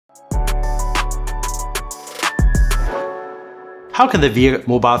How can the VIA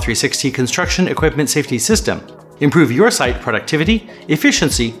Mobile360 construction equipment safety system improve your site productivity,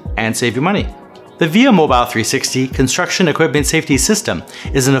 efficiency, and save you money? The VIA Mobile360 construction equipment safety system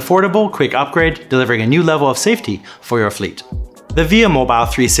is an affordable, quick upgrade delivering a new level of safety for your fleet. The VIA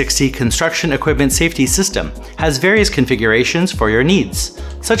Mobile360 construction equipment safety system has various configurations for your needs,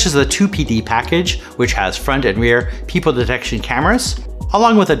 such as the 2PD package, which has front and rear people detection cameras,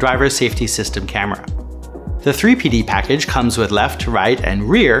 along with a driver safety system camera. The 3PD package comes with left, right, and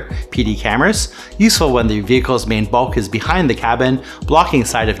rear PD cameras, useful when the vehicle's main bulk is behind the cabin, blocking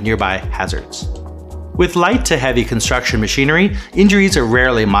sight of nearby hazards. With light to heavy construction machinery, injuries are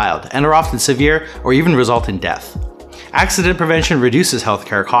rarely mild and are often severe or even result in death. Accident prevention reduces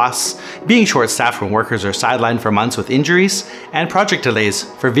healthcare costs, being short-staffed when workers are sidelined for months with injuries, and project delays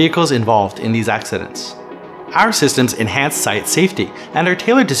for vehicles involved in these accidents. Our systems enhance site safety and are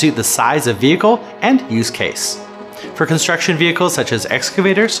tailored to suit the size of vehicle and use case. For construction vehicles such as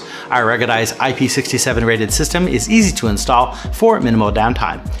excavators, our ruggedized IP67 rated system is easy to install for minimal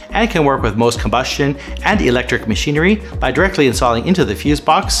downtime and can work with most combustion and electric machinery by directly installing into the fuse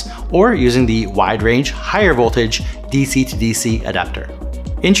box or using the wide range, higher voltage DC to DC adapter.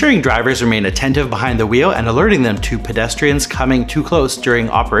 Ensuring drivers remain attentive behind the wheel and alerting them to pedestrians coming too close during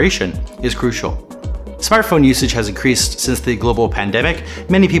operation is crucial. Smartphone usage has increased since the global pandemic.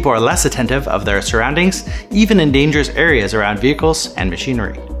 Many people are less attentive of their surroundings, even in dangerous areas around vehicles and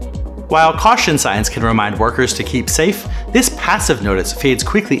machinery. While caution signs can remind workers to keep safe, this passive notice fades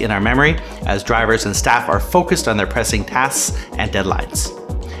quickly in our memory as drivers and staff are focused on their pressing tasks and deadlines.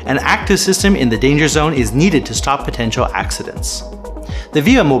 An active system in the danger zone is needed to stop potential accidents. The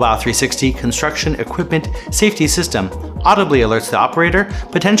VIA Mobile360 construction equipment safety system audibly alerts the operator,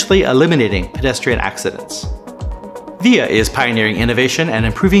 potentially eliminating pedestrian accidents. VIA is pioneering innovation and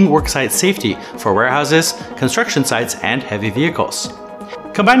improving worksite safety for warehouses, construction sites, and heavy vehicles.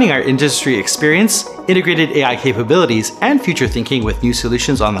 Combining our industry experience, integrated AI capabilities, and future thinking with new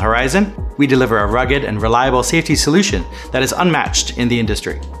solutions on the horizon, we deliver a rugged and reliable safety solution that is unmatched in the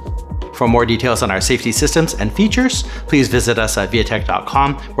industry. For more details on our safety systems and features, please visit us at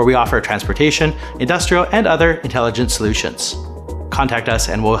viatech.com, where we offer transportation, industrial, and other intelligent solutions. Contact us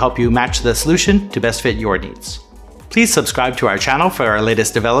and we'll help you match the solution to best fit your needs. Please subscribe to our channel for our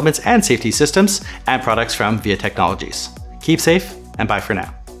latest developments and safety systems and products from VIA Technologies. Keep safe, and bye for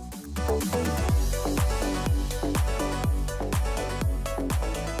now.